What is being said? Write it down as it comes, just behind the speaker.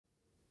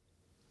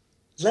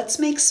Let's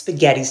make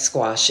spaghetti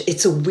squash.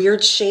 It's a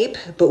weird shape,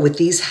 but with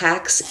these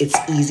hacks, it's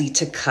easy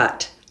to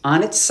cut.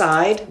 On its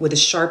side, with a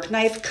sharp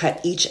knife, cut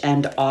each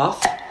end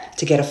off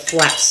to get a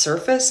flat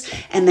surface,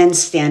 and then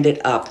stand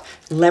it up.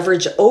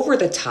 Leverage over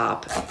the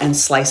top and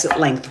slice it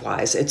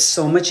lengthwise. It's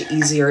so much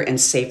easier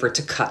and safer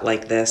to cut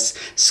like this.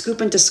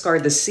 Scoop and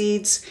discard the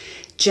seeds.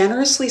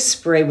 Generously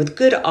spray with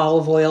good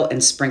olive oil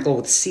and sprinkle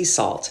with sea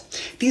salt.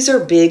 These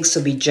are big,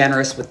 so be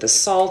generous with the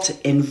salt.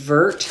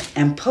 Invert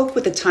and poke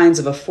with the tines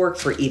of a fork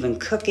for even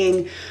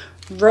cooking.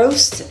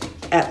 Roast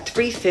at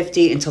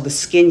 350 until the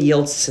skin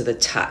yields to the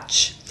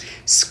touch.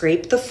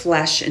 Scrape the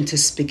flesh into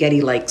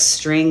spaghetti-like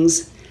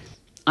strings.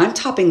 I'm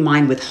topping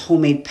mine with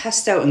homemade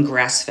pesto and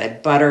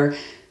grass-fed butter.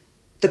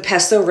 The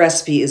pesto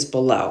recipe is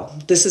below.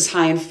 This is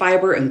high in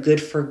fiber and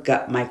good for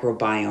gut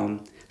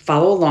microbiome.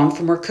 Follow along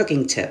for more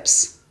cooking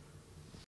tips.